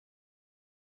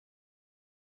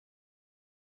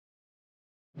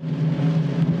The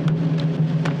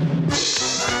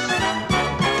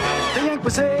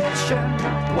Inquisition,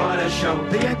 what a show.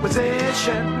 The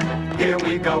Inquisition, here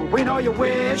we go. We know you're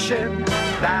wishing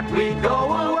that we go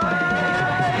away,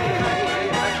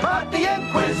 but the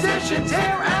Inquisition's here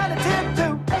and it's here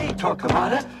too. Hey, talk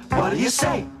about it. What do you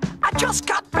say? I just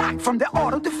got back from the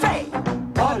auto de fe.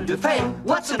 Auto de fe?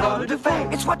 What's an auto de fe?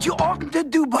 It's what you oughtn't to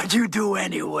do, but you do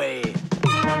anyway.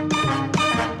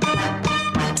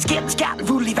 Skit, scat, and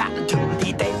voodly vat until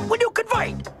the day when you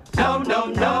convert. No, no,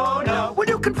 no, no. Will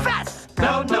you confess?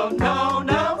 No, no, no,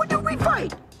 no. Will you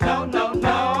refight? No, no,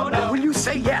 no, no. Will you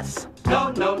say yes?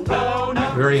 No, no, no,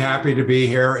 no. Very happy to be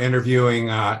here interviewing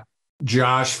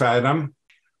Josh Fadem.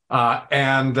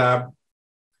 And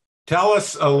tell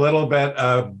us a little bit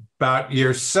about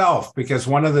yourself, because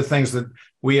one of the things that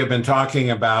we have been talking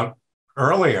about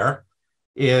earlier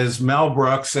is Mel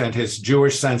Brooks and his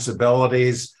Jewish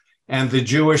sensibilities and the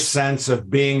Jewish sense of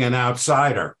being an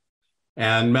outsider.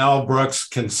 And Mel Brooks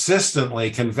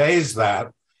consistently conveys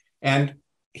that. And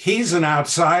he's an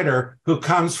outsider who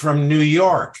comes from New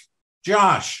York.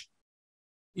 Josh,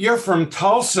 you're from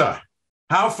Tulsa.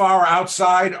 How far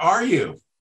outside are you?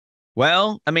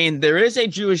 Well, I mean, there is a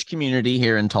Jewish community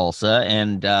here in Tulsa,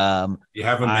 and you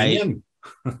have a minion.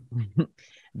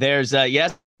 There's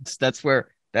yes,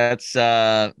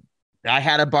 I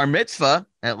had a bar mitzvah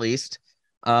at least,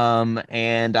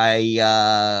 and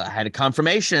I had a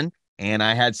confirmation, and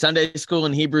I had Sunday school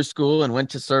and Hebrew school, and went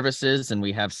to services, and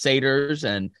we have seders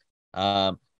and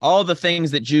all the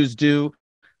things that Jews do,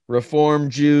 Reform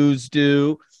Jews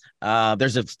do.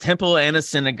 There's a temple and a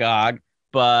synagogue,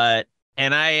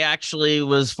 and I actually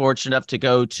was fortunate enough to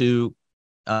go to,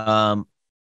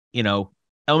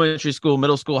 elementary school,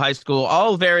 middle school, high school,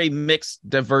 all very mixed,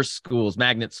 diverse schools,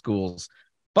 magnet schools.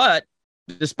 But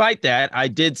despite that, I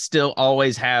did still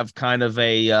always have kind of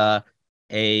a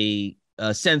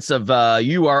sense of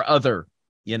you are other,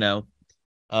 and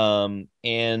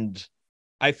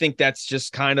I think that's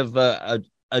just kind of the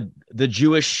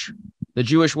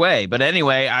Jewish way. But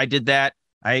anyway, I did that.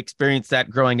 I experienced that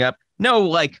growing up.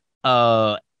 No,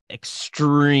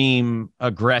 extreme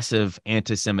aggressive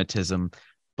anti-Semitism,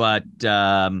 but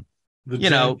the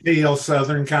genteel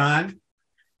Southern kind.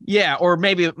 Yeah, or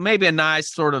maybe a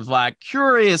nice sort of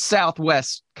curious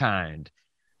Southwest kind.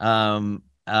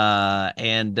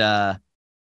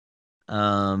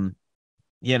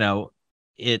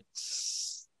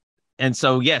 It's, and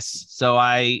so yes, so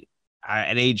I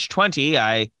at age 20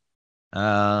 I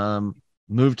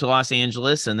moved to Los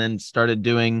Angeles and then started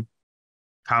doing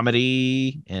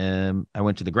comedy. And I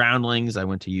went to the Groundlings, I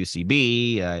went to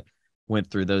UCB, I went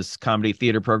through those comedy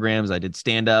theater programs, I did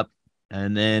stand-up,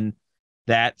 and then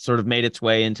that sort of made its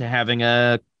way into having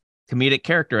a comedic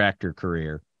character actor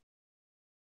career.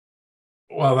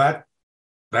 Well,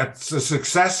 that's a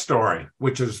success story,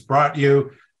 which has brought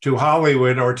you to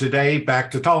Hollywood, or today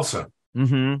back to Tulsa.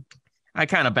 Mm-hmm. I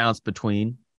kind of bounced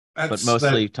between, but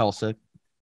mostly Tulsa.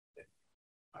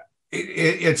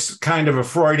 It's kind of a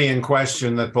Freudian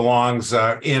question that belongs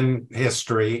in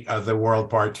history of the world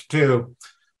part two.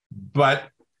 But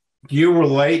you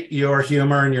relate your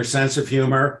humor and your sense of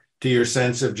humor to your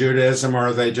sense of Judaism, or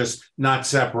are they just not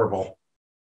separable?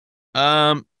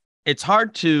 It's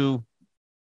hard to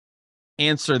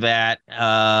answer that.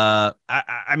 I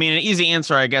mean, an easy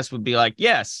answer, I guess, would be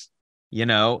yes,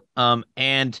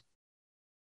 and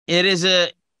it is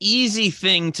a easy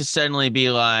thing to suddenly be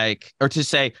or to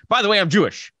say, by the way, I'm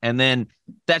Jewish. And then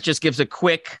that just gives a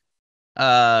quick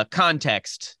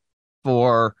context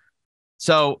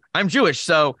so I'm Jewish.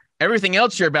 So everything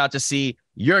else you're about to see,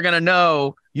 you're going to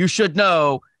know, you should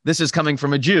know this is coming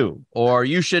from a Jew, or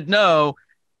you should know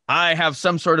I have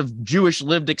some sort of Jewish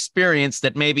lived experience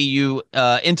that maybe you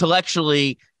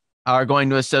intellectually are going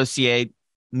to associate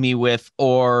me with,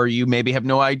 or you maybe have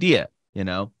no idea,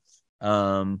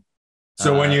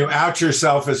 So when you out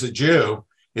yourself as a Jew,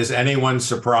 is anyone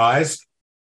surprised?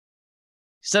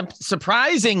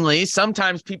 Surprisingly,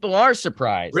 sometimes people are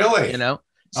surprised. Really?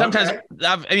 Sometimes okay.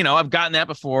 I've gotten that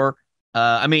before.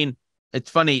 I mean, it's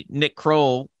funny. Nick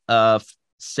Kroll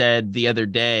said the other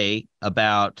day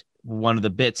about one of the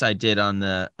bits I did on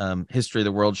the History of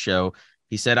the World show.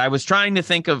 He said, I was trying to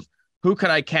think of who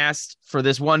could I cast for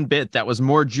this one bit that was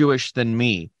more Jewish than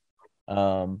me,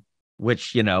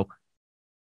 which,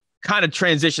 kind of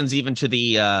transitions even to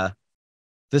the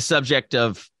subject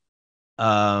of,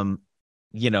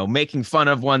 making fun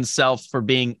of oneself for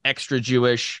being extra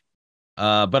Jewish,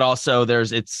 but also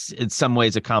it's in some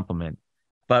ways a compliment.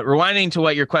 But rewinding to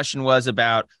what your question was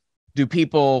about, do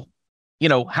people,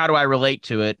 how do I relate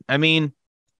to it? I mean,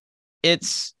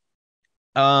 it's,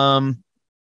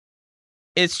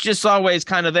 it's just always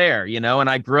kind of there, you know. And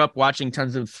I grew up watching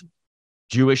tons of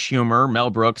Jewish humor, Mel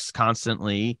Brooks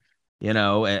constantly, you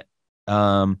know,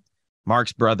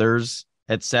 Marx Brothers,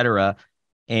 etc.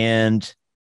 And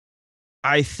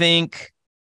I think,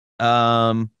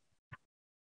 I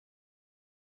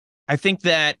think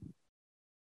that,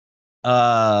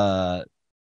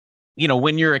 you know,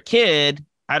 when you're a kid,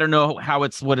 I don't know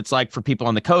what it's like for people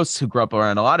on the coast who grew up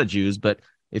around a lot of Jews, but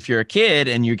if you're a kid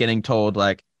and you're getting told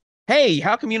like, hey,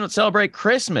 how come you don't celebrate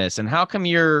Christmas? And how come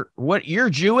you're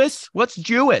Jewish? What's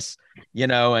Jewish? You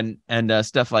know, and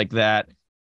stuff like that.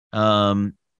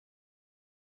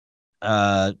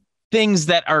 Things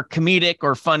that are comedic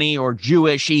or funny or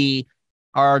Jewishy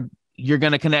you're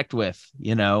going to connect with,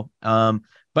 you know.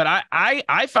 But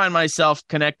I find myself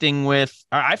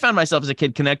I found myself as a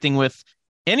kid connecting with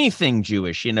anything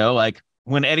Jewish, you know, like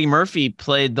when Eddie Murphy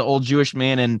played the old Jewish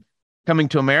man in Coming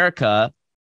to America,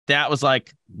 that was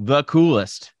like the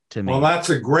coolest to me. Well,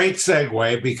 that's a great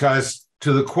segue, because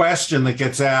to the question that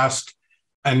gets asked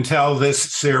until this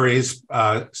series,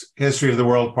 History of the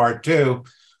World Part 2,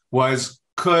 was,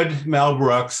 could Mel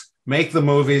Brooks make the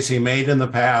movies he made in the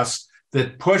past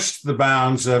that pushed the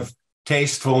bounds of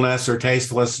tastefulness or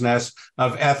tastelessness,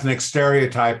 of ethnic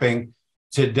stereotyping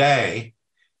today?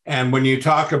 And when you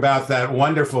talk about that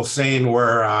wonderful scene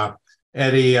where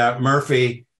Eddie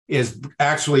Murphy is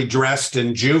actually dressed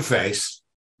in Jew face,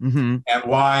 and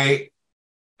why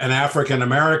an African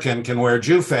American can wear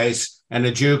Jew face and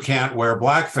a Jew can't wear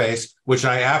blackface, which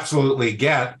I absolutely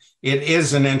get, it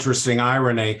is an interesting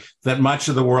irony that much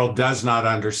of the world does not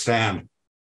understand.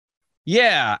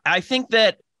 Yeah, I think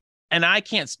that, and I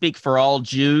can't speak for all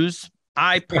Jews.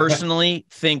 I personally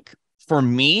think for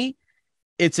me,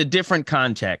 it's a different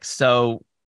context. So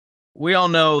we all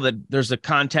know that there's a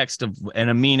context of and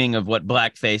a meaning of what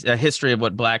blackface, a history of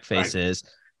what blackface is.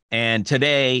 And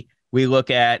today we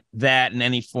look at that in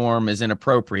any form as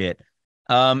inappropriate.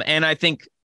 And I think,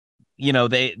 you know,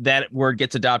 that word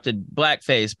gets adopted: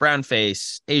 blackface, brown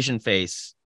face, Asian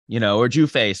face, you know, or Jew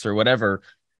face or whatever.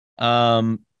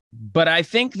 But I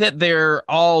think that they're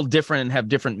all different and have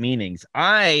different meanings.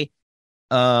 I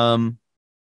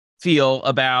feel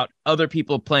about other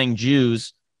people playing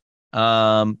Jews.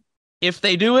 If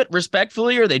they do it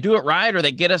respectfully or they do it right or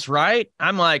they get us right,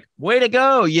 I'm like, way to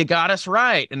go, you got us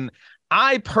right. And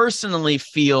I personally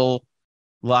feel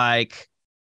like,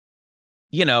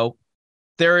 you know,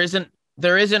 there isn't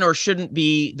or shouldn't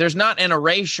be, there's not an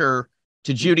erasure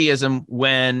to Judaism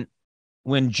when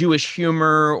Jewish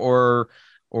humor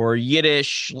or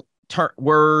Yiddish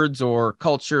words or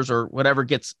cultures or whatever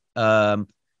gets quote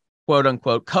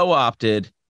unquote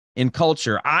co-opted in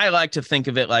culture. I like to think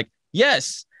of it like,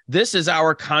 yes, this is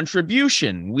our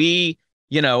contribution. We,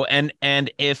 you know, and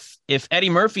if Eddie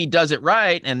Murphy does it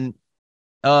right and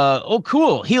oh,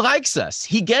 cool, he likes us,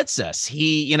 he gets us,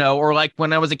 he, you know, or like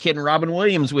when I was a kid and Robin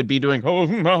Williams would be doing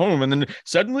home, and then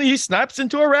suddenly he snaps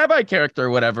into a rabbi character or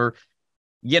whatever,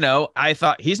 you know, I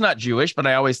thought he's not Jewish, but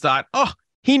I always thought, oh,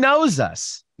 he knows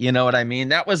us. You know what I mean?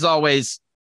 That was always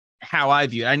how I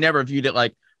viewed it. I never viewed it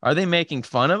like, are they making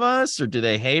fun of us or do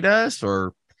they hate us?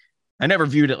 Or I never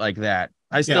viewed it like that.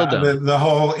 I still don't. The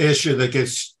whole issue that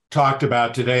gets talked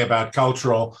about today about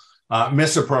cultural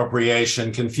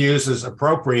misappropriation confuses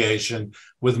appropriation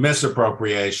with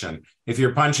misappropriation. If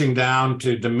you're punching down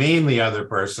to demean the other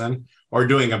person or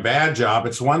doing a bad job,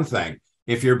 it's one thing.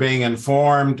 If you're being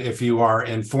informed, if you are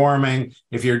informing,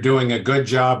 if you're doing a good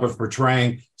job of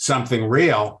portraying something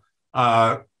real,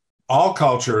 all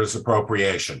culture is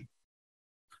appropriation.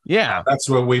 Yeah, that's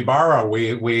what we borrow.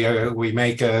 We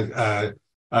make a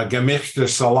gemischte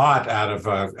salat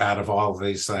out of all of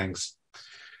these things.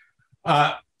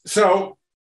 So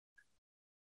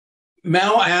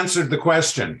Mel answered the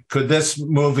question: could this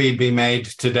movie be made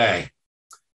today?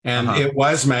 And it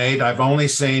was made. I've only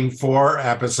seen 4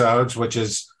 episodes, which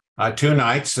is 2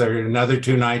 nights. There are another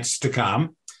 2 nights to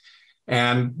come.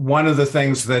 And one of the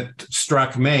things that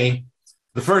struck me,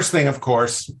 the first thing, of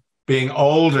course, being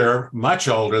older, much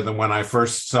older than when I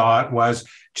first saw it, was,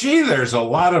 gee, there's a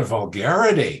lot of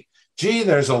vulgarity. Gee,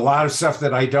 there's a lot of stuff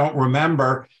that I don't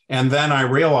remember. And then I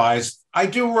realized I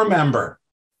do remember.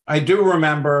 I do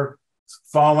remember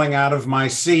falling out of my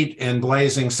seat in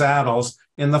Blazing Saddles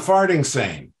in the farting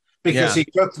scene, because he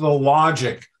took the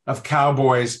logic of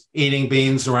cowboys eating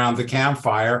beans around the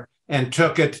campfire and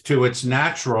took it to its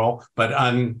natural but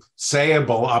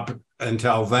unsayable up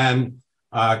until then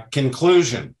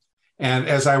conclusion. And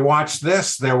as I watched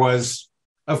this, there was,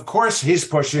 of course, he's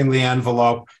pushing the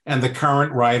envelope and the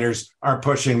current writers are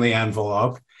pushing the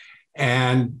envelope.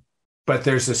 But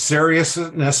there's a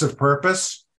seriousness of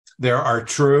purpose. There are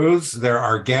truths, there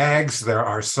are gags, there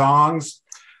are songs,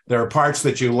 there are parts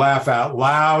that you laugh out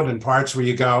loud and parts where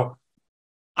you go,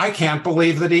 I can't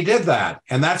believe that he did that.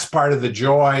 And that's part of the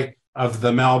joy of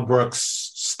the Mel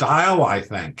Brooks style, I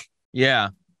think. Yeah.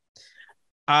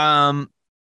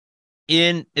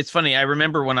 It's funny. I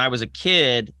remember when I was a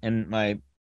kid and my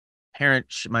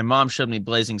mom showed me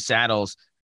Blazing Saddles.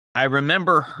 I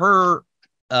remember her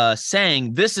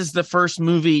saying, this is the first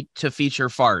movie to feature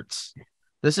farts.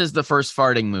 This is the first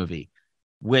farting movie,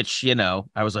 which,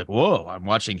 I was like, whoa, I'm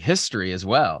watching history as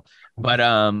well. But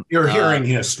you're hearing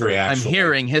history, actually. I'm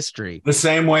hearing history. The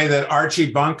same way that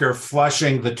Archie Bunker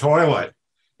flushing the toilet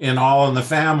in All in the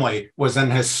Family was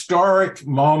an historic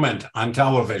moment on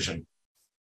television.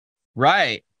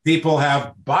 Right. People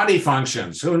have body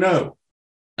functions. Who knew?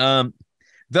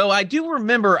 Though I do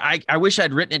remember, I wish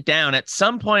I'd written it down. At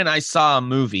some point, I saw a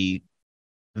movie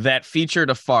that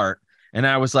featured a fart. And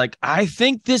I was like, I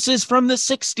think this is from the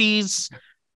 60s.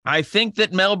 I think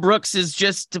that Mel Brooks is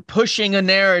just pushing a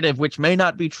narrative, which may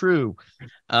not be true.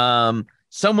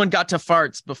 Someone got to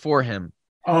farts before him.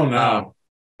 Oh, no.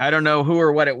 I don't know who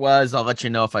or what it was. I'll let you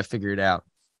know if I figure it out.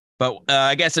 But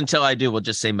I guess until I do, we'll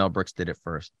just say Mel Brooks did it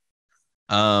first.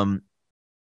 To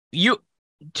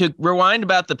rewind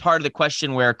about the part of the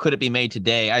question where could it be made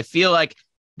today, I feel like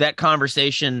that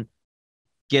conversation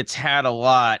gets had a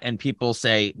lot and people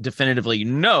say definitively,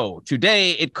 no,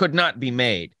 today it could not be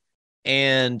made.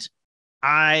 And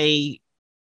I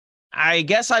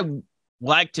guess I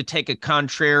like to take a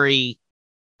contrary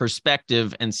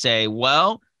perspective and say,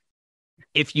 well,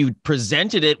 if you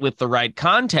presented it with the right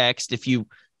context, if you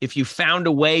found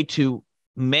a way to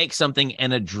make something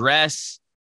and address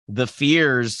the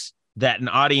fears that an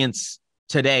audience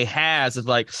today has of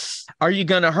like, are you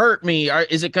going to hurt me? Are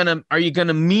you going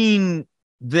to mean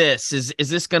this? Is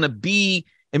this going to be,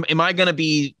 am I going to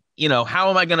be, how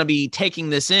am I going to be taking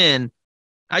this in?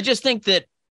 I just think that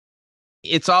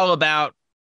it's all about,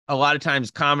 a lot of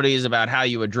times comedy is about how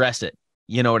you address it.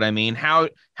 You know what I mean? How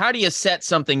do you set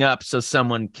something up so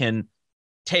someone can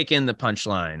take in the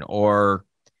punchline or,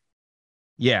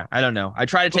 yeah, I don't know. I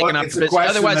try to take an opposite.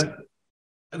 Otherwise,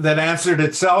 that answered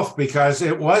itself because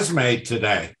it was made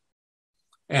today.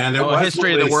 And it was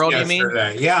History of the World, yesterday.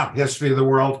 You mean? Yeah, History of the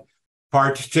World,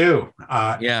 Part 2.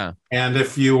 Yeah. And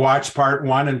if you watch Part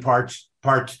 1 and Part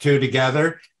 2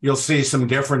 together, you'll see some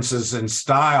differences in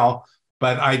style,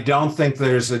 but I don't think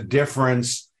there's a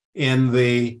difference in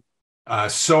the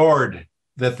sword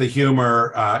that the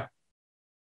humor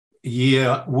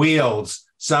wields,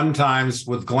 sometimes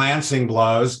with glancing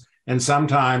blows, and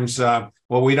sometimes,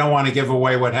 we don't want to give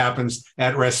away what happens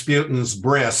at Rasputin's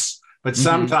bris, but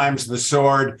sometimes the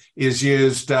sword is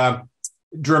used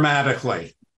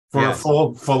dramatically for a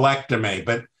full philectomy,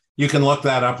 but you can look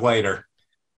that up later.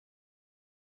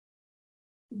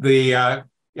 The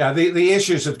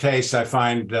issues of taste I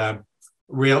find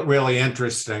really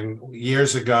interesting.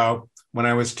 Years ago, when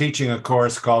I was teaching a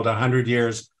course called 100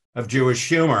 Years of Jewish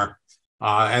Humor,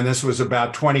 and this was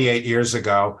about 28 years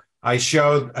ago, I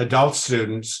showed adult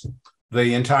students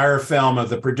the entire film of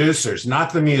the producers,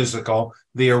 not the musical,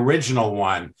 the original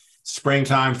one,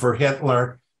 Springtime for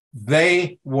Hitler.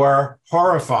 They were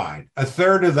horrified. A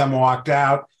third of them walked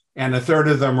out, and a third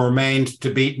of them remained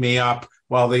to beat me up,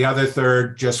 while the other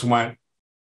third just went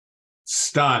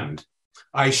stunned.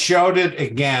 I showed it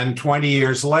again 20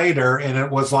 years later, and it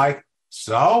was like,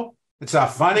 so? It's a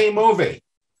funny movie.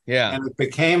 Yeah. And it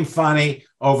became funny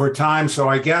over time. So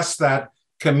I guess that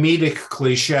comedic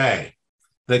cliche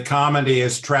that comedy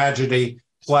is tragedy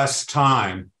plus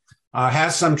time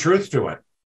has some truth to it.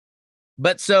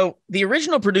 But so the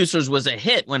original Producers was a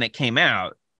hit when it came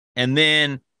out. And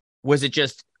then was it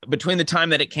just between the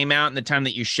time that it came out and the time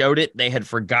that you showed it, they had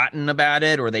forgotten about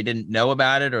it, or they didn't know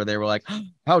about it, or they were like, oh,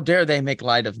 how dare they make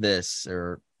light of this?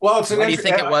 Or what do you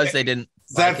think it was they didn't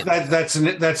like it?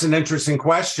 That's an interesting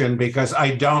question, because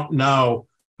I don't know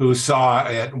who saw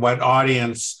it, what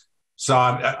audience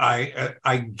saw it.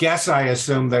 I guess I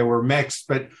assume they were mixed,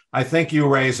 but I think you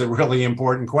raise a really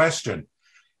important question.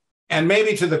 And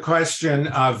maybe to the question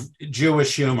of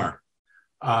Jewish humor.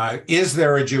 Is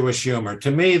there a Jewish humor?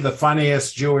 To me, the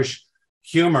funniest Jewish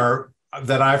humor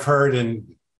that I've heard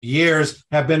in years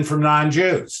have been from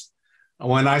non-Jews.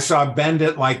 When I saw Bend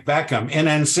It Like Beckham in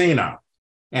Encino,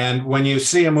 and when you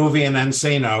see a movie in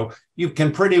Encino, you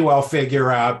can pretty well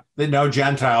figure out that no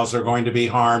Gentiles are going to be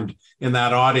harmed in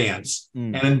that audience.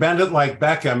 And in Bend It Like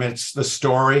Beckham, it's the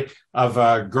story of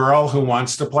a girl who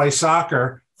wants to play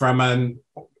soccer from a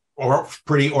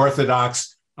pretty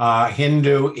Orthodox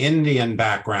Hindu Indian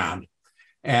background.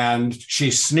 And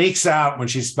she sneaks out when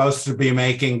she's supposed to be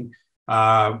making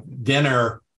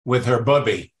dinner with her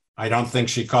booby. I don't think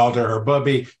she called her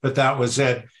booby, but that was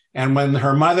it. And when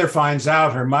her mother finds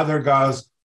out, her mother goes,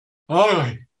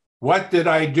 "Oh, what did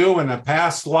I do in a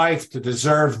past life to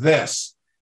deserve this?"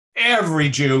 Every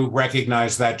Jew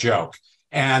recognized that joke,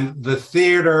 and the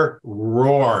theater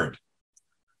roared.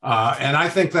 And I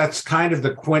think that's kind of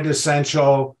the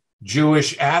quintessential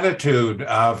Jewish attitude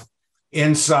of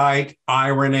insight,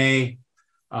 irony,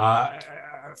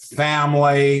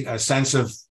 family, a sense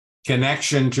of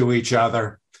connection to each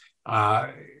other.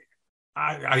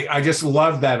 I just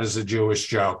love that as a Jewish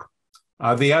joke.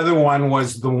 The other one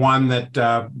was the one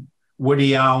that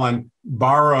Woody Allen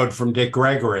borrowed from Dick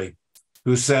Gregory,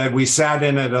 who said, "We sat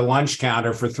in at a lunch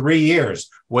counter for 3 years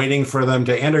waiting for them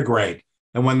to integrate.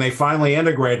 And when they finally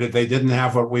integrated, they didn't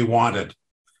have what we wanted,"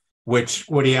 which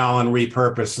Woody Allen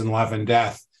repurposed in Love and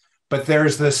Death. But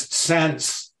there's this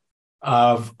sense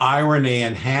of irony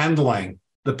and handling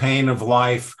the pain of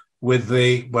life with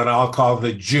the, what I'll call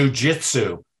the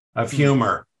jujitsu of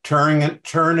humor, turning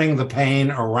the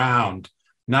pain around,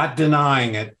 not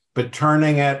denying it, but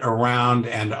turning it around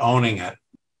and owning it.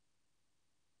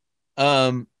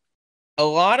 A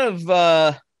lot of,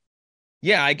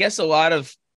 I guess a lot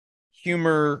of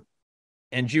humor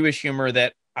and Jewish humor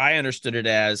that I understood it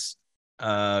as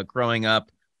growing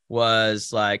up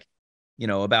was like,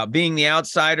 about being the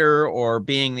outsider or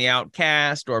being the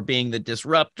outcast or being the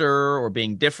disruptor or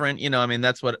being different.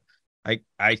 That's what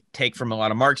I take from a lot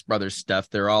of Marx Brothers stuff.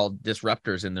 They're all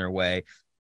disruptors in their way.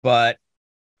 But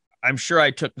I'm sure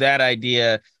I took that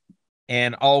idea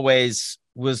and always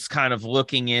was kind of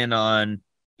looking in on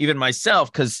even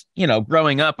myself, because,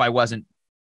 growing up, I wasn't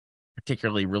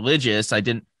particularly religious. I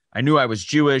knew I was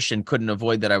Jewish and couldn't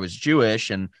avoid that I was Jewish.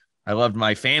 And I loved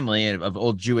my family of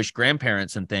old Jewish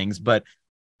grandparents and things. But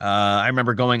I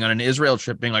remember going on an Israel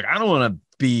trip being like, I don't want to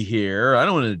be here. I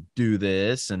don't want to do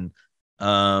this. And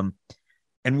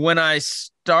when I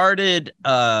started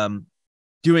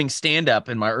doing stand-up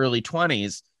in my early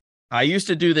 20s, I used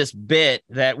to do this bit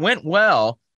that went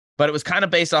well, but it was kind of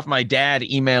based off my dad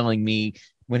emailing me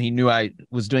when he knew I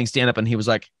was doing stand-up, and he was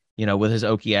like, with his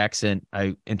Okie accent,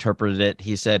 I interpreted it.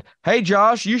 He said, "Hey,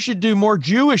 Josh, you should do more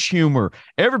Jewish humor.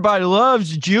 Everybody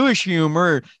loves Jewish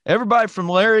humor. Everybody from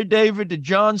Larry David to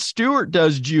Jon Stewart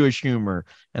does Jewish humor."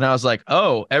 And I was like,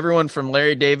 "Oh, everyone from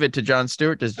Larry David to Jon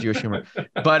Stewart does Jewish humor."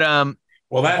 But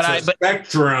well, that's a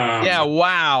spectrum. Yeah,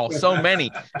 wow, so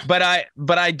many. But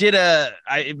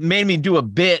it made me do a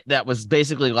bit that was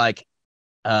basically like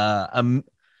an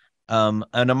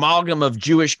amalgam of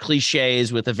Jewish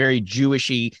cliches with a very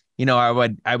Jewishy,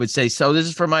 I would say, "So this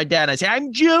is for my dad." And I say,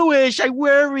 "I'm Jewish. I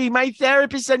worry. My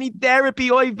therapist, I need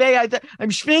therapy. Oy vey. I'm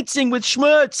schwitzing with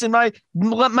schmutz and my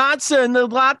matzah and the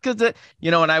latke."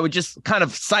 And I would just kind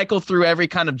of cycle through every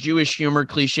kind of Jewish humor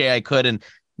cliche I could and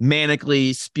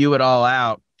manically spew it all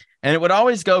out. And it would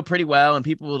always go pretty well and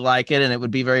people would like it. And it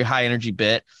would be a very high energy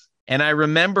bit. And I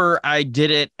remember I did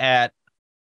it at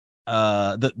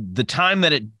the time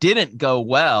that it didn't go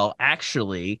well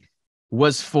actually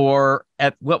was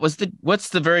what's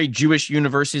the very Jewish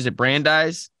universities at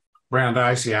Brandeis?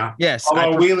 Brandeis, yeah. Yes.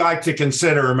 Although we like to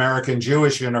consider American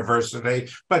Jewish University,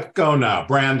 but go now,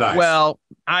 Brandeis. Well,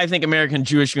 I think American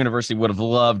Jewish University would have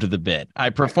loved the bit.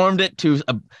 I performed it to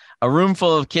a room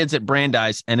full of kids at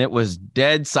Brandeis, and it was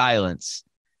dead silence.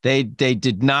 They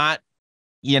did not,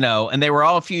 and they were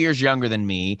all a few years younger than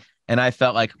me. And I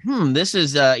felt like, this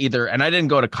is either, and I didn't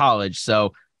go to college,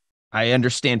 so I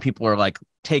understand people are like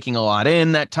taking a lot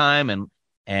in that time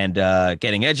and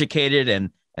getting educated,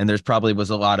 and there's probably was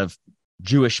a lot of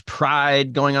Jewish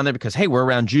pride going on there because, hey, we're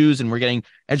around Jews and we're getting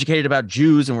educated about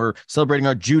Jews and we're celebrating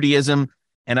our Judaism.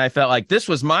 And I felt like this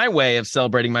was my way of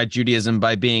celebrating my Judaism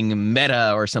by being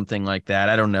meta or something like that.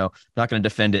 I don't know. I'm not going to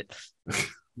defend it.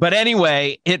 But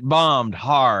anyway, it bombed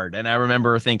hard. And I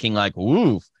remember thinking like,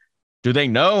 ooh, do they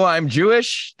know I'm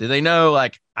Jewish? Do they know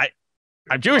like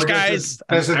I'm Jewish, guys?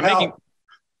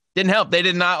 Didn't help. They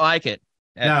did not like it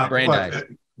at Brandeis.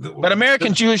 But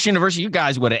American Jewish University, you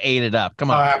guys would have ate it up.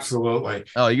 Come on. Oh, absolutely.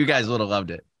 Oh, you guys would have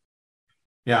loved it.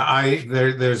 Yeah,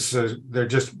 they're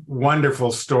just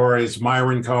wonderful stories.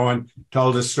 Myron Cohen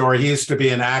told a story. He used to be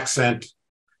an accent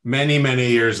many, many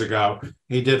years ago.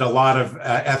 He did a lot of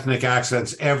ethnic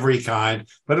accents, every kind.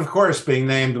 But of course, being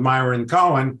named Myron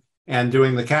Cohen and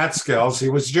doing the Catskills, he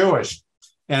was Jewish.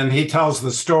 And he told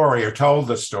the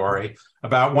story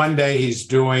about one day he's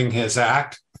doing his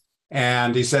act.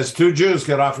 And he says, 2 Jews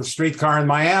get off a streetcar in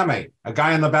Miami. A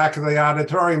guy in the back of the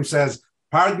auditorium says,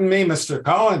 "Pardon me, Mr.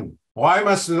 Cohen. Why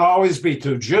must it always be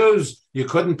 2 Jews? You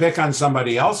couldn't pick on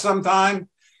somebody else sometime?"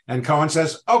 And Cohen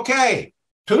says, "Okay,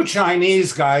 Two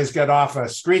Chinese guys get off a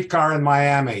streetcar in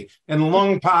Miami, and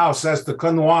Lung Pao says to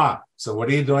Kunwa, so what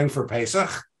are you doing for Pesach?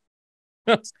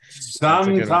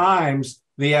 Sometimes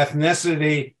the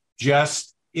ethnicity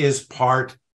just is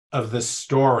part of the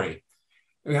story.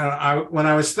 When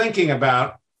I was thinking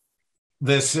about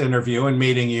this interview and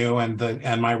meeting you and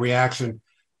my reaction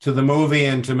to the movie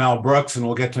and to Mel Brooks, and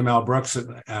we'll get to Mel Brooks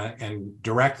and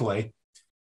directly,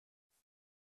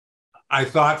 I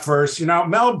thought first,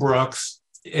 Mel Brooks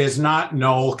is not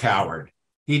Noel Coward.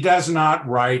 He does not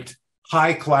write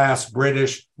high-class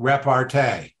British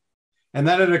repartee. And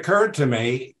then it occurred to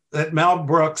me that Mel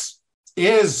Brooks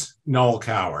is Noel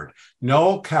Coward.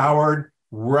 Noel Coward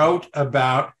wrote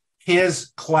about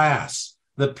his class,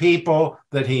 the people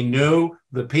that he knew,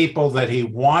 the people that he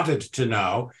wanted to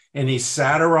know, and he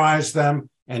satirized them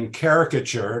and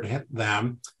caricatured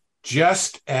them,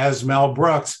 just as Mel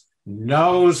Brooks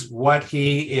knows what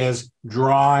he is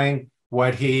drawing,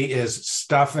 what he is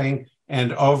stuffing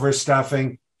and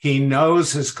overstuffing. He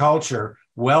knows his culture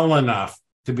well enough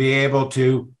to be able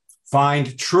to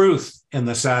find truth in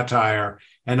the satire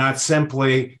and not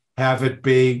simply have it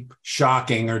be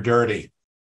shocking or dirty.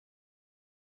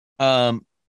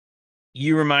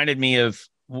 You reminded me of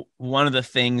one of the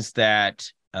things that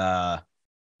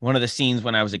one of the scenes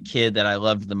when I was a kid that I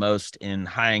loved the most in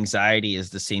High Anxiety is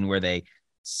the scene where they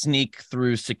sneak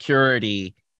through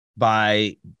security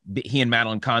he and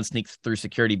Madeline Kahn sneak through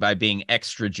security by being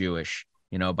extra Jewish,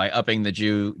 by upping the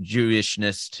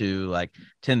Jewishness to like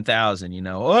 10,000,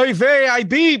 oy vey, I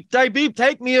beeped,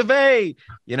 take me away,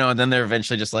 and then they're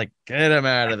eventually just like, get him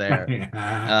out of there.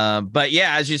 Yeah. But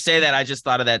yeah, as you say that, I just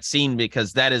thought of that scene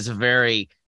because that is a very,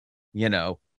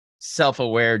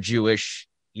 self-aware Jewish,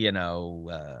 I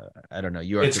don't know.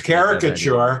 It's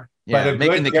caricature, but a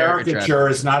good caricature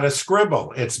is not a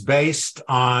scribble. It's based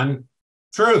on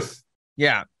truth.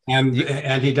 Yeah. And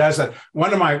he does that.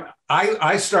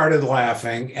 I started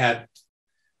laughing at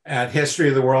History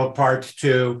of the World Part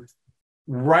 2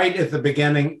 right at the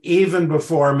beginning, even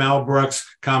before Mel Brooks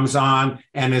comes on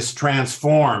and is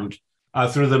transformed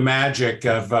through the magic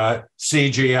of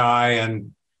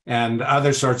CGI and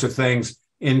other sorts of things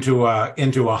into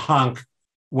a hunk,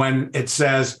 when it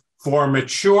says for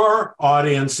mature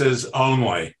audiences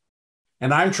only.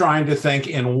 And I'm trying to think,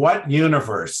 in what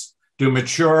universe do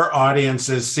mature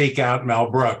audiences seek out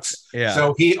Mel Brooks? Yeah.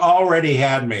 So he already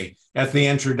had me at the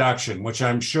introduction, which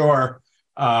I'm sure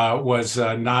was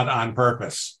not on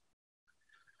purpose.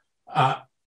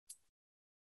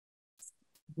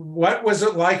 What was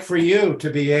it like for you to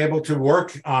be able to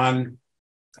work on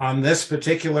this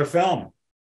particular film?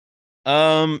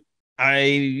 It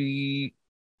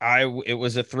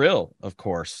was a thrill, of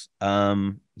course.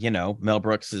 Mel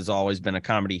Brooks has always been a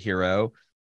comedy hero,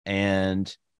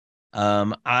 and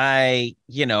having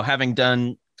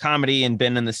done comedy and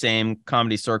been in the same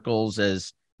comedy circles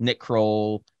as Nick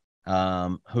Kroll,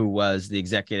 who was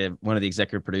one of the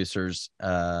executive producers,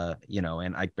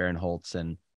 and Ike Barinholtz,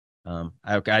 and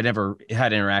I never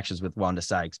had interactions with Wanda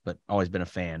Sykes, but always been a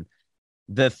fan.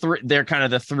 They're kind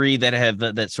of the three that have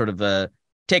that sort of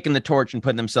taken the torch and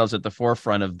put themselves at the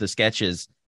forefront of the sketches.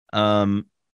 I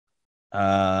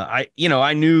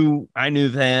knew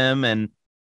them, and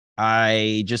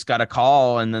I just got a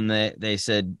call, and then they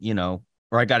said,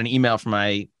 or I got an email from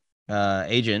my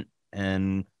agent,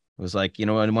 and it was like,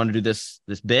 I want to do this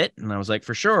bit, and I was like,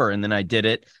 for sure. And then I did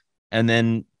it, and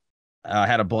then I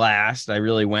had a blast. I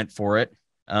really went for it.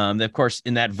 Of course,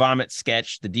 in that vomit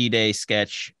sketch, the D-Day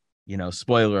sketch,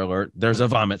 spoiler alert, there's a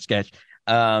vomit sketch.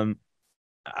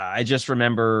 I just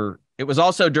remember it was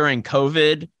also during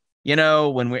COVID,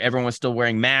 when everyone was still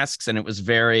wearing masks, and it was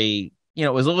very, it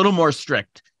was a little more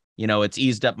strict. It's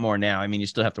eased up more now. I mean, you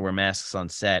still have to wear masks on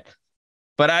set,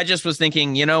 but I just was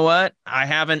thinking, what?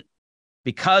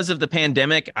 Because of the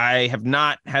pandemic, I have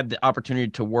not had the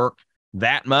opportunity to work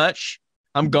that much.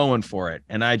 I'm going for it.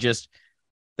 And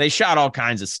they shot all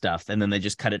kinds of stuff, and then they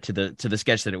just cut it to the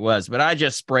sketch that it was, but I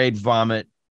just sprayed vomit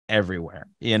everywhere,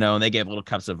 and they gave little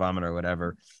cups of vomit or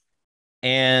whatever.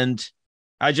 And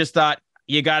I just thought,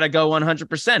 you got to go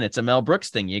 100%. It's a Mel Brooks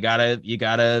thing. You got to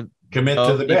commit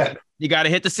to the bit. You got to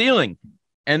hit the ceiling.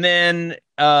 And then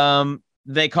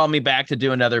they called me back to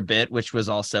do another bit, which was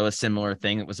also a similar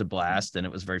thing. It was a blast, and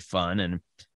it was very fun, and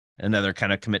another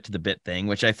kind of commit to the bit thing,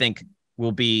 which I think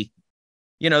will be,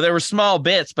 there were small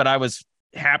bits, but I was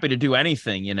happy to do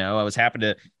anything. I was happy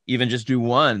to even just do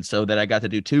one, so that I got to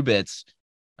do two bits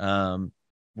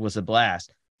was a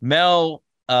blast. Mel,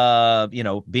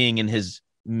 being in his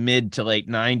mid to late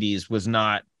 90s, was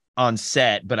not on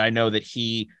set, but I know that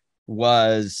he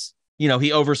was,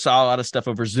 he oversaw a lot of stuff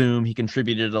over Zoom. He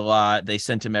contributed a lot. They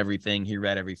sent him everything. He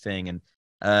read everything. And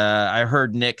I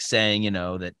heard Nick saying,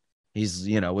 that he's,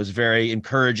 was very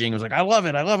encouraging. It was like, I love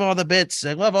it. I love all the bits.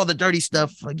 I love all the dirty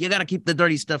stuff. Like, you got to keep the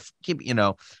dirty stuff.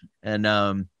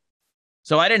 And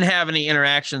so I didn't have any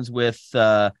interactions with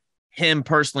him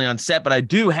personally on set, but I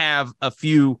do have a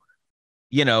few,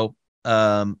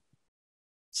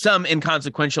 some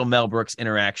inconsequential Mel Brooks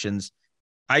interactions.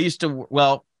 I used to,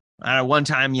 one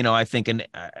time, I think an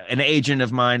agent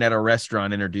of mine at a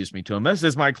restaurant introduced me to him. This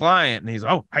is my client. And he's,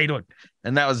 oh, how you doing?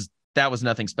 And that was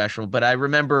nothing special. But I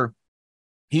remember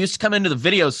he used to come into the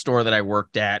video store that I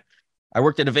worked at. I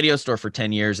worked at a video store for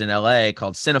 10 years in LA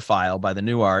called Cinephile by the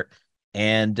New Art.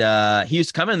 And he used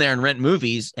to come in there and rent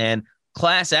movies, and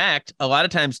class act. A lot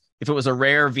of times, if it was a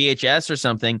rare VHS or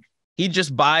something, he'd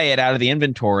just buy it out of the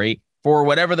inventory for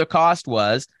whatever the cost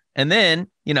was. And then,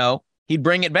 he'd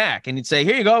bring it back and he'd say,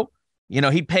 here you go.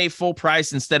 He'd pay full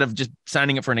price instead of just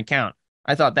signing it for an account.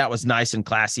 I thought that was nice and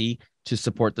classy to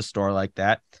support the store like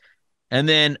that. And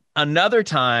then another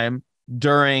time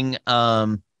during,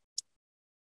 so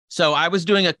I was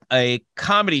doing a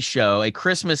comedy show, a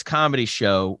Christmas comedy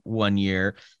show one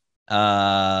year,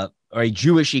 or a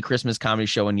Jewishy Christmas comedy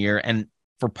show one year. And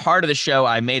for part of the show,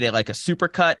 I made it like a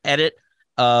supercut edit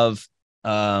of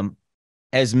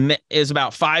is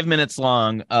about 5 minutes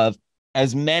long of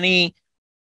as many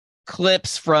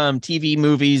clips from TV,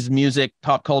 movies, music,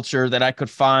 pop culture that I could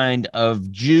find of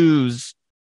Jews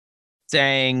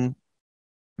saying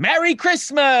Merry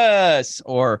Christmas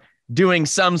or doing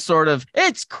some sort of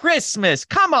it's Christmas,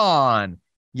 come on,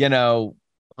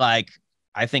 like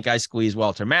I think I squeezed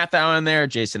Walter Matthau in there,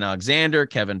 Jason Alexander,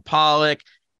 Kevin Pollak,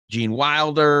 Gene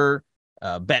Wilder,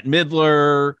 Bette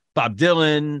Midler, Bob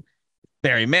Dylan,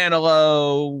 Barry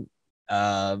Manilow,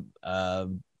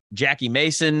 Jackie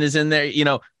Mason is in there.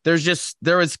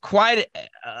 There was quite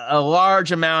a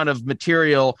large amount of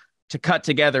material to cut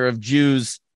together of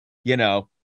Jews,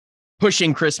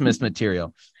 pushing Christmas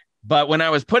material. But when I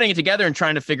was putting it together and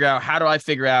trying to figure out how do I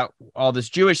figure out all this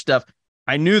Jewish stuff,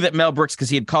 I knew that Mel Brooks, because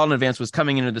he had called in advance, was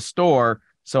coming into the store.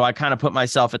 So I kind of put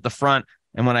myself at the front.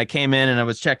 And when I came in and I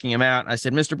was checking him out, I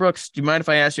said, Mr. Brooks, do you mind if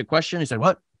I ask you a question? He said,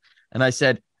 what? And I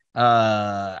said,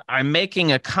 I'm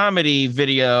making a comedy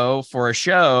video for a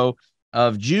show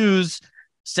of Jews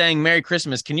saying Merry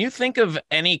Christmas. Can you think of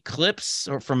any clips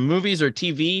or from movies or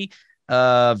TV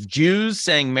of Jews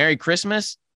saying Merry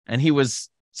Christmas? And he was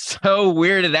so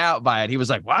weirded out by it. He was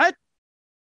like, what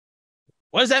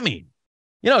does that mean?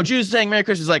 Jews saying Merry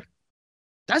Christmas. Like,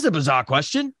 that's a bizarre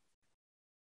question.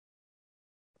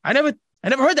 I never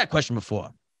heard that question before.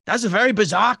 That's a very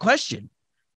bizarre question.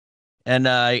 And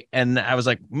I was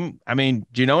like, do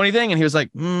you know anything? And he was like,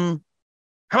 how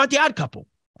about The Odd Couple?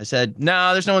 I said,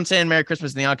 no, there's no one saying Merry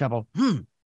Christmas in The Odd Couple.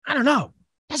 I don't know.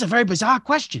 That's a very bizarre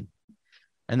question.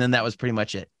 And then that was pretty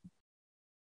much it.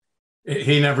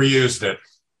 He never used it.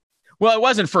 Well, it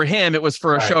wasn't for him. It was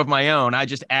for a show of my own. I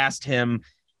just asked him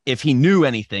if he knew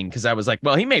anything, because I was like,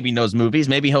 well, he maybe knows movies.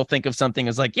 Maybe he'll think of something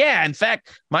as like, yeah, in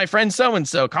fact, my friend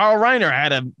so-and-so, Carl Reiner,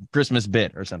 had a Christmas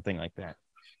bit or something like that.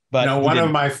 But one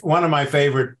of my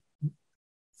favorite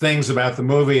things about the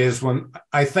movie is when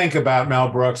I think about Mel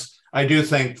Brooks, I do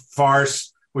think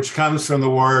farce, which comes from the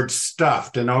word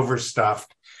stuffed and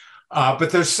overstuffed.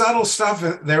 But there's subtle stuff.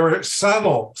 There were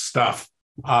subtle stuff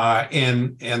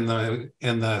in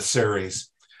the series.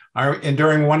 And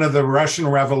during one of the Russian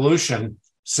Revolution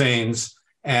scenes,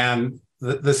 and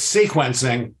the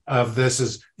sequencing of this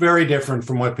is very different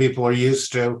from what people are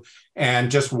used to,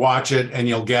 and just watch it and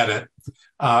you'll get it.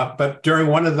 But during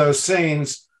one of those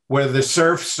scenes where the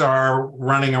serfs are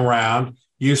running around,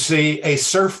 you see a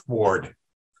surfboard,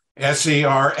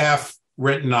 SERF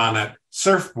written on it,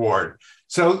 surfboard.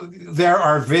 So there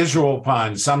are visual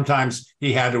puns. Sometimes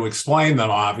he had to explain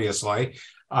them, obviously,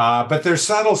 but there's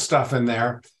subtle stuff in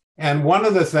there. And one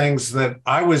of the things that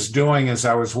I was doing as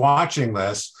I was watching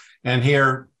this, and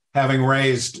here, having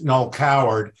raised Noel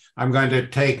Coward, I'm going to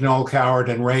take Noel Coward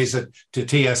and raise it to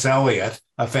T.S. Eliot,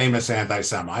 a famous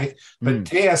anti-Semite. But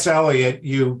T.S. Eliot,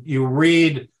 you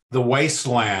read The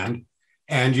Wasteland,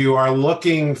 and you are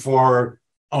looking for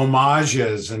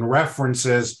homages and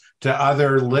references to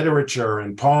other literature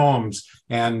and poems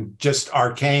and just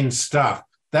arcane stuff.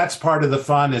 That's part of the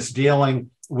fun, is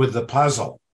dealing with the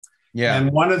puzzle. Yeah.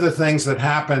 And one of the things that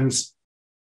happens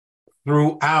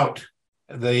throughout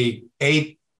the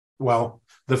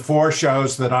 4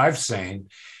 shows that I've seen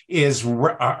is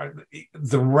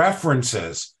the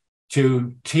references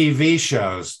to TV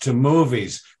shows, to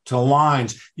movies, to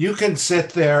lines. You can sit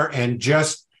there and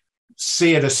just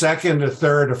see it a second, a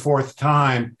third, a fourth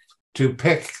time to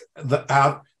pick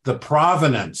out the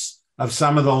provenance of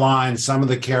some of the lines, some of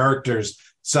the characters,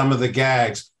 some of the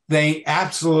gags. They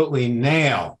absolutely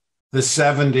nail the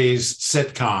 70s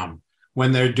sitcom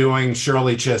when they're doing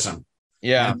Shirley Chisholm.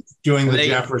 Yeah. Doing the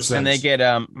Jeffersons. And they get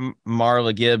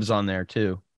Marla Gibbs on there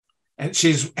too. And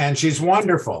she's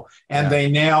wonderful. And they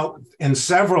nail in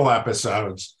several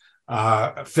episodes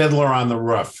Fiddler on the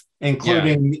Roof,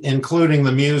 including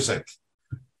the music.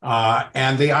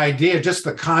 And the idea, just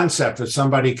the concept of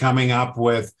somebody coming up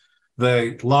with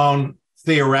the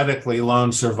theoretically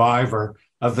lone survivor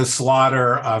of the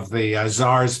slaughter of the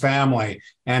Tsar's family,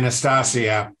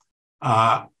 Anastasia,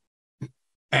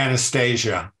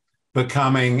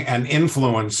 becoming an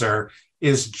influencer,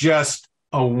 is just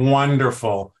a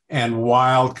wonderful and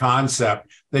wild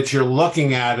concept that you're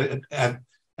looking at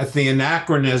the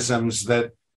anachronisms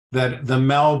that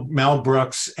the Mel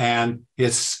Brooks and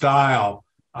his style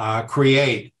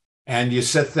create. And you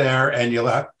sit there and you're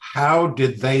like, how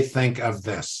did they think of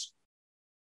this?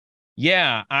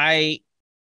 Yeah, I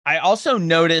also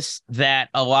noticed that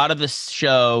a lot of the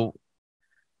show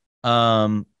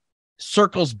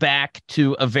circles back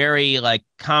to a very like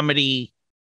comedy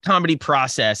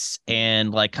process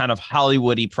and like kind of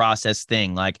Hollywoody process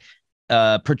thing, like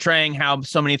portraying how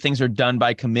so many things are done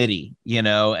by committee,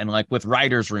 and like with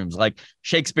writers' rooms, like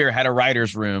Shakespeare had a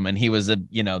writer's room and he was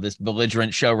this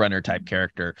belligerent showrunner type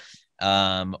character.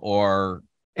 And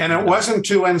it wasn't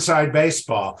too inside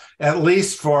baseball, at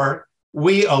least for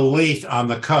we elite on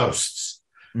the coasts.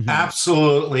 Mm-hmm.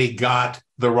 Absolutely got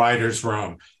the writer's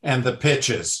room and the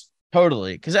pitches.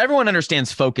 Totally. Because everyone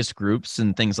understands focus groups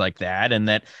and things like that. And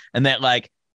that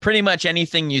like pretty much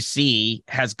anything you see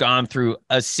has gone through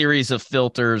a series of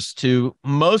filters to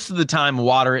most of the time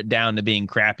water it down to being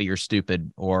crappy or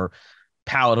stupid or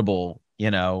palatable,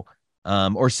 or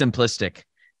simplistic.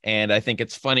 And I think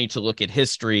it's funny to look at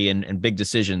history and big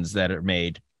decisions that are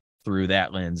made through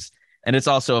that lens. And it's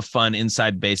also a fun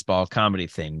inside baseball comedy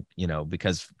thing,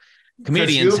 because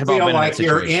comedians have all been in that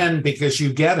situation. You're in because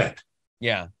you get it.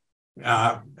 Yeah.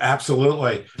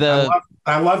 Absolutely.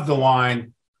 I love the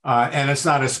line, and it's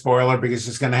not a spoiler because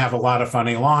it's going to have a lot of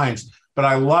funny lines, but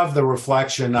I love the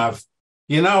reflection of,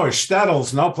 a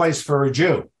shtetl's no place for a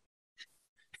Jew.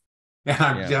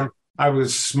 And I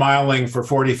was smiling for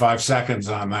 45 seconds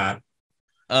on that.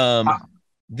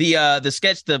 The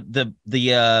sketch, the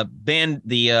band,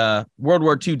 the World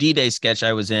War II D-Day sketch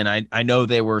I was in, I know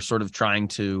they were sort of trying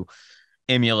to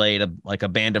emulate a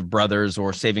Band of Brothers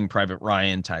or Saving Private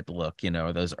Ryan type look,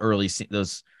 those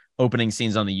those opening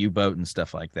scenes on the U-boat and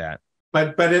stuff like that.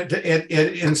 But it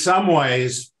in some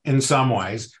ways,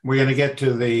 we're going to get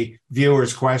to the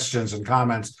viewers' questions and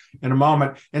comments in a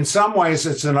moment. In some ways,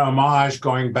 it's an homage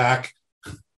going back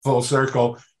full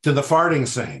circle to the farting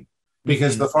scene,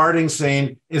 because the farting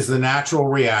scene is the natural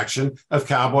reaction of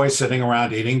cowboys sitting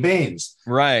around eating beans.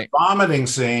 Right. The vomiting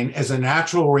scene is a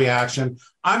natural reaction.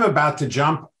 I'm about to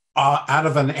jump out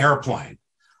of an airplane.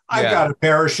 I've got a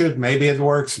parachute. Maybe it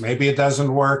works. Maybe it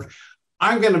doesn't work.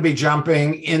 I'm going to be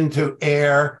jumping into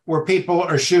air where people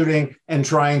are shooting and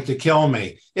trying to kill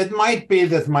me. It might be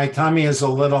that my tummy is a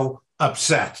little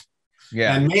upset.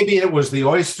 Yeah. And maybe it was the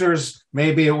oysters.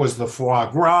 Maybe it was the foie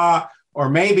gras. Or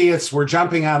maybe we're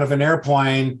jumping out of an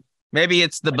airplane. Maybe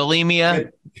it's the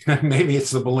bulimia. Maybe it's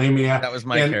the bulimia. That was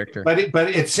my character. But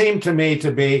it seemed to me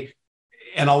to be,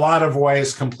 in a lot of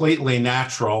ways, completely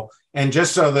natural. And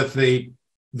just so that the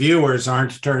viewers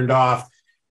aren't turned off,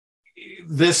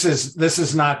 this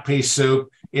is not pea soup.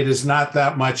 It is not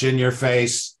that much in your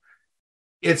face.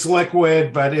 It's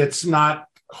liquid, but it's not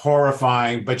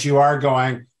horrifying. But you are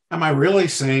going, am I really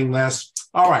seeing this?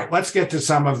 All right, let's get to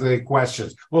some of the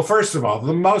questions. Well, first of all,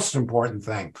 the most important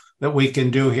thing that we can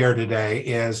do here today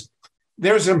is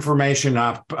there's information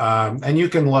up, and you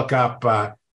can look up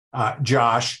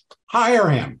Josh. Hire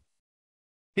him.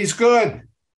 He's good.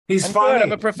 He's funny. Good.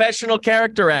 I'm a professional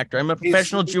character actor. I'm a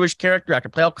professional Jewish character actor.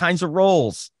 Play all kinds of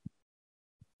roles.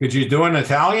 Could you do an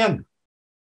Italian?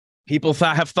 People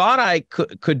have thought I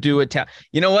could do Italian.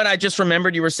 You know what? I just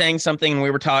remembered you were saying something, and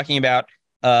we were talking about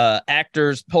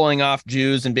actors pulling off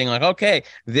Jews and being like, okay,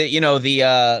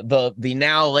 the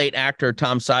now late actor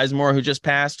Tom Sizemore, who just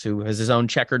passed, who has his own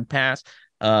checkered past.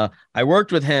 I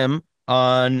worked with him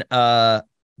on the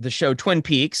show Twin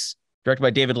Peaks, directed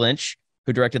by David Lynch,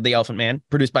 who directed The Elephant Man,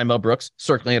 produced by Mel Brooks,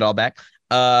 circling it all back.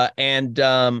 And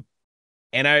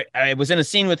I was in a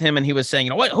scene with him, and he was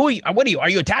saying, what are you? What are you? Are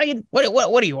you Italian? What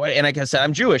are you? And I said,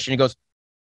 I'm Jewish. And he goes,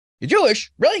 you're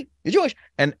Jewish? Really? You're Jewish?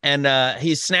 And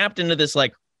he snapped into this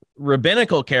like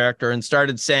rabbinical character and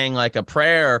started saying like a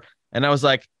prayer. And I was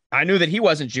like, I knew that he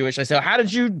wasn't Jewish. I said, how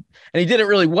did you? And he did it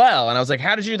really well. And I was like,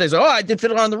 how did you? They said, oh, I did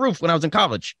Fiddler on the Roof when I was in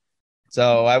college.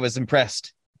 So I was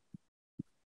impressed.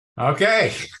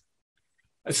 Okay.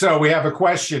 So we have a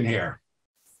question here.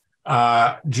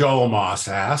 Joel Moss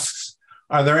asks,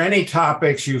 are there any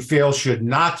topics you feel should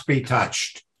not be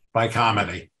touched by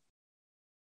comedy?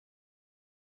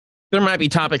 There might be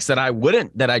topics that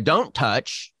I don't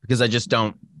touch because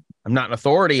I'm not an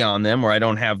authority on them, or I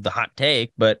don't have the hot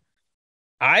take, but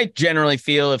I generally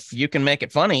feel if you can make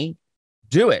it funny,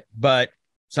 do it. But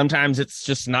sometimes it's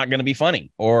just not going to be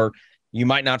funny, or you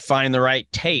might not find the right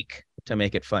take to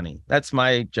make it funny. That's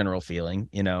my general feeling.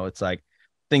 It's like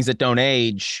things that don't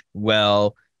age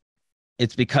well,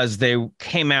 it's because they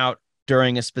came out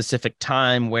during a specific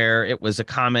time where it was a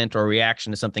comment or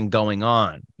reaction to something going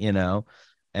on,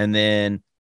 and then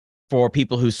for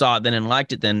people who saw it then and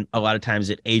liked it, then a lot of times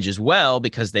it ages well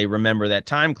because they remember that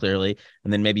time clearly.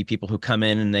 And then maybe people who come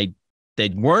in and they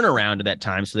weren't around at that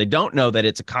time, so they don't know that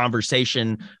it's a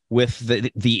conversation with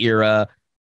the era.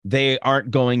 They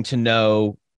aren't going to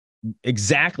know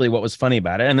exactly what was funny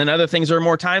about it. And then other things are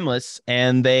more timeless,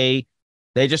 and they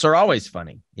just are always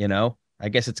funny. I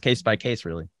guess it's case by case,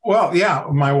 really. Well, yeah,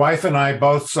 my wife and I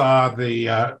both saw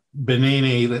the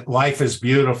Benigni Life is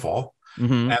Beautiful.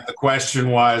 Mm-hmm. And the question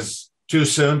was, too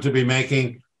soon to be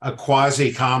making a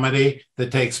quasi-comedy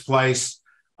that takes place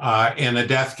in a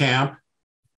death camp?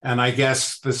 And I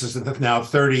guess this is now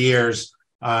 30 years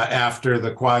after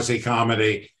the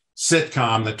quasi-comedy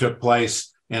sitcom that took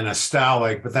place in a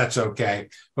Stalag, but that's okay.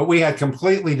 But we had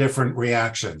completely different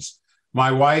reactions.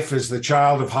 My wife is the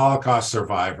child of Holocaust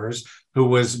survivors who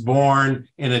was born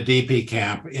in a DP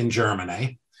camp in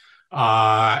Germany.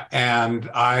 And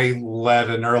I led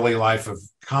an early life of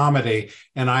comedy,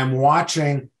 and I'm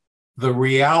watching the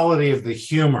reality of the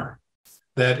humor,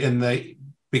 that in the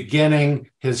beginning,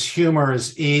 his humor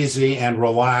is easy and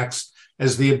relaxed.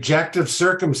 As the objective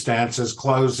circumstances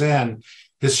close in,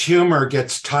 his humor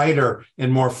gets tighter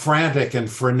and more frantic and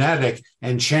frenetic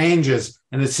and changes.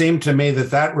 And it seemed to me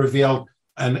that revealed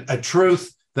a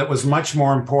truth that was much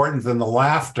more important than the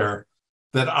laughter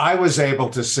that I was able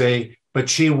to see, but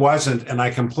she wasn't, and I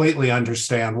completely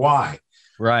understand why.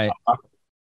 Right.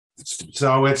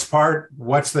 So it's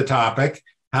what's the topic,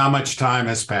 how much time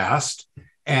has passed,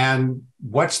 and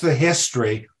what's the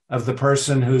history of the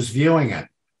person who's viewing it.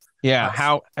 Yeah,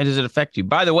 how does it affect you?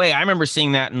 By the way, I remember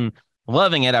seeing that and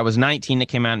loving it. I was 19, it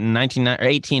came out in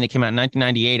 18, it came out in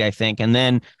 1998, I think, and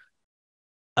then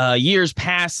years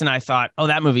passed, and I thought, oh,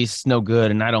 that movie's no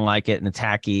good, and I don't like it, and it's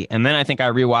hacky. And then I think I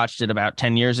rewatched it about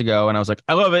 10 years ago, and I was like,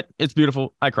 I love it. It's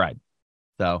beautiful. I cried.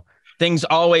 So things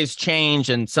always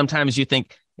change, and sometimes you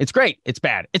think it's great, it's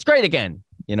bad, it's great again,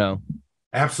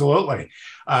 Absolutely.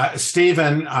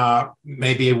 Stephen,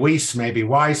 maybe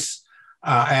Weiss,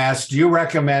 asked, do you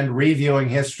recommend reviewing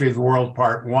History of the World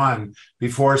Part 1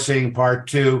 before seeing Part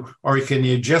 2, or can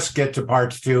you just get to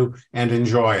Part 2 and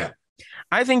enjoy it?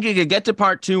 I think you could get to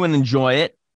Part 2 and enjoy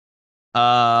it.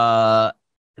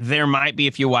 There might be,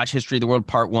 if you watch History of the World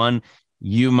Part 1,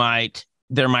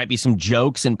 there might be some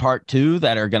jokes in Part 2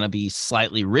 that are going to be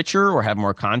slightly richer or have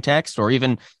more context, or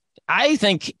even, I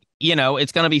think,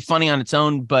 it's going to be funny on its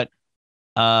own, but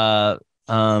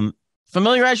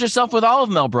familiarize yourself with all of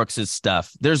Mel Brooks's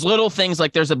stuff. There's little things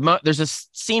like there's a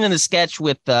scene in the sketch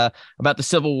with about the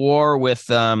Civil War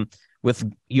with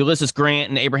Ulysses Grant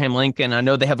and Abraham Lincoln. I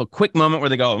know they have a quick moment where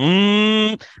they go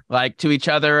like to each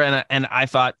other, and I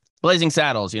thought Blazing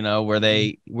Saddles,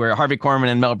 where Harvey Korman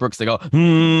and Mel Brooks, they go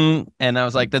and I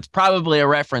was like, that's probably a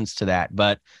reference to that.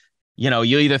 But you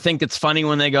either think it's funny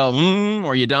when they go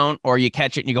or you don't, or you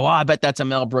catch it and you go, oh, I bet that's a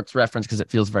Mel Brooks reference because it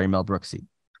feels very Mel Brooksy.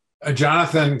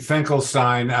 Jonathan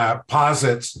Finkelstein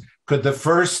posits, could the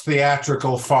first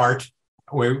theatrical fart,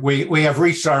 we have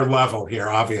reached our level here,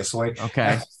 obviously.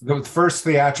 Okay. The first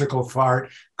theatrical fart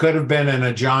could have been in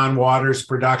a John Waters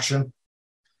production.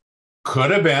 Could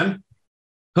have been.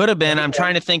 I'm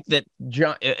trying to think that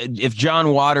if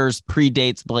John Waters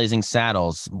predates Blazing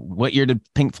Saddles, what year did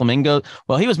Pink Flamingos?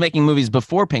 Well, he was making movies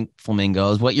before Pink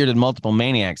Flamingos. What year did Multiple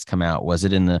Maniacs come out? Was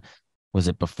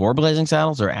it before Blazing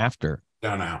Saddles or after?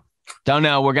 Don't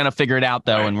know. We're going to figure it out,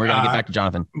 though, and we're going to get back to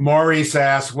Jonathan. Maurice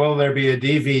asks, will there be a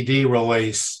DVD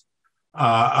release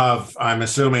of, I'm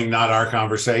assuming not our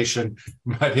conversation,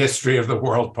 but History of the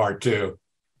World Part 2?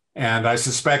 And I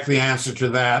suspect the answer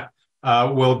to that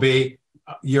will be,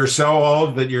 you're so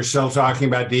old that you're still talking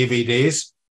about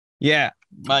DVDs? Yeah,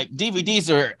 like DVDs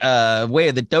are way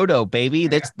of the dodo, baby.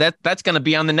 That's going to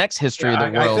be on the next History of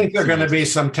the World. I think there are going to be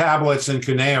some tablets in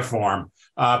cuneiform.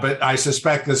 But I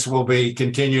suspect this will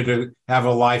continue to have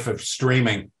a life of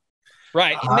streaming.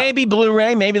 Right. Maybe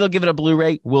Blu-ray. Maybe they'll give it a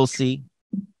Blu-ray. We'll see.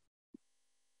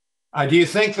 Do you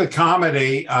think the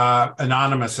comedy,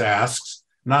 Anonymous asks,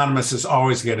 Anonymous is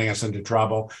always getting us into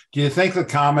trouble. Do you think the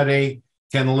comedy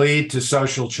can lead to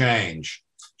social change,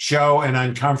 show an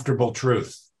uncomfortable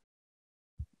truth?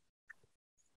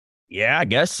 Yeah, I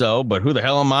guess so. But who the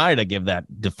hell am I to give that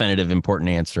definitive, important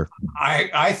answer?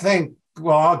 I think,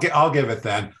 well, I'll give it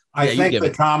then. I think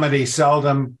the comedy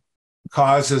seldom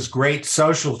causes great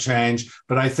social change,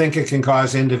 but I think it can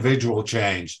cause individual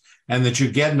change, and that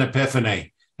you get an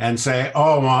epiphany and say,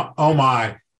 oh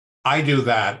my, I do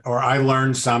that, or I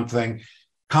learned something.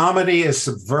 Comedy is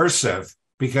subversive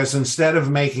because instead of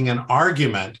making an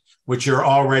argument, which you're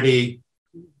already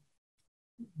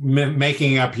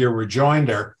making up your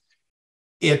rejoinder,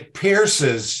 it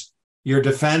pierces your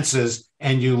defenses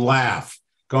and you laugh.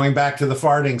 Going back to the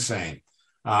farting scene,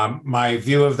 my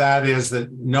view of that is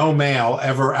that no male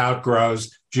ever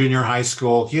outgrows junior high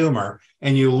school humor.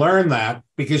 And you learn that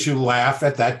because you laugh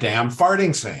at that damn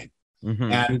farting scene.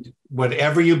 Mm-hmm. And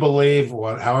whatever you believe,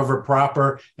 however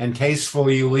proper and tasteful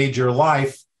you lead your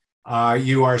life,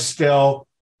 you are still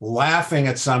laughing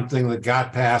at something that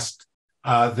got past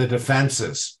the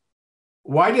defenses.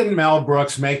 Why didn't Mel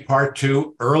Brooks make part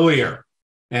 2 earlier?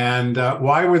 And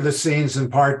why were the scenes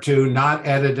in part 2 not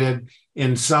edited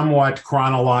in somewhat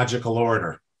chronological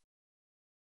order?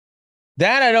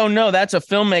 That I don't know. That's a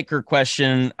filmmaker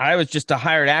question. I was just a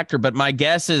hired actor, but my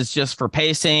guess is just for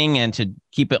pacing and to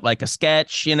keep it like a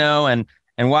sketch, and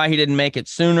why he didn't make it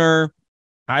sooner.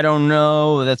 I don't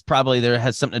know. That's probably there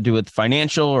has something to do with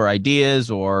financial or ideas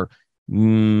or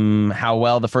how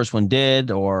well the first one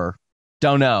did, or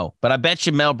don't know. But I bet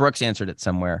you Mel Brooks answered it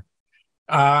somewhere.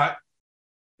 At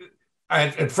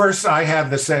first, I had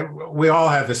the same. We all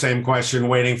had the same question,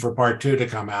 waiting for part 2 to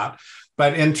come out.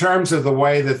 But in terms of the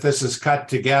way that this is cut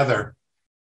together,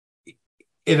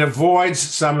 it avoids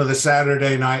some of the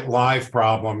Saturday Night Live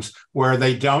problems where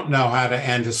they don't know how to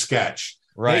end a sketch.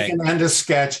 Right. They can end a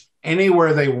sketch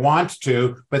anywhere they want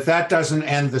to, but that doesn't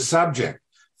end the subject.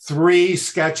 3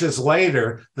 sketches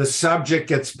later, the subject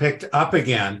gets picked up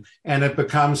again, and it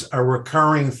becomes a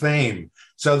recurring theme.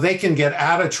 So they can get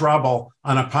out of trouble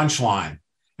on a punchline.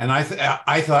 And I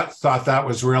thought that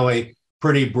was really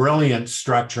pretty brilliant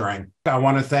structuring. I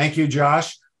want to thank you,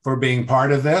 Josh, for being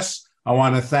part of this. I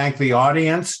want to thank the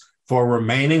audience for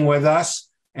remaining with us,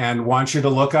 and want you to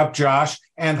look up Josh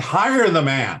and hire the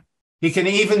man. He can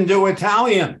even do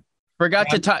Italian.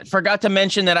 Forgot to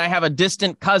mention that I have a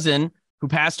distant cousin who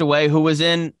passed away who was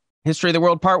in History of the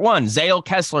World Part 1. Zale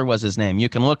Kessler was his name. You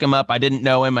can look him up. I didn't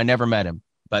know him. I never met him.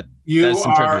 But you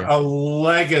are a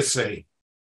legacy.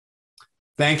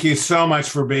 Thank you so much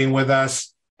for being with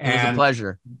us. It was a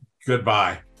pleasure.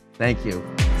 Goodbye. Thank you.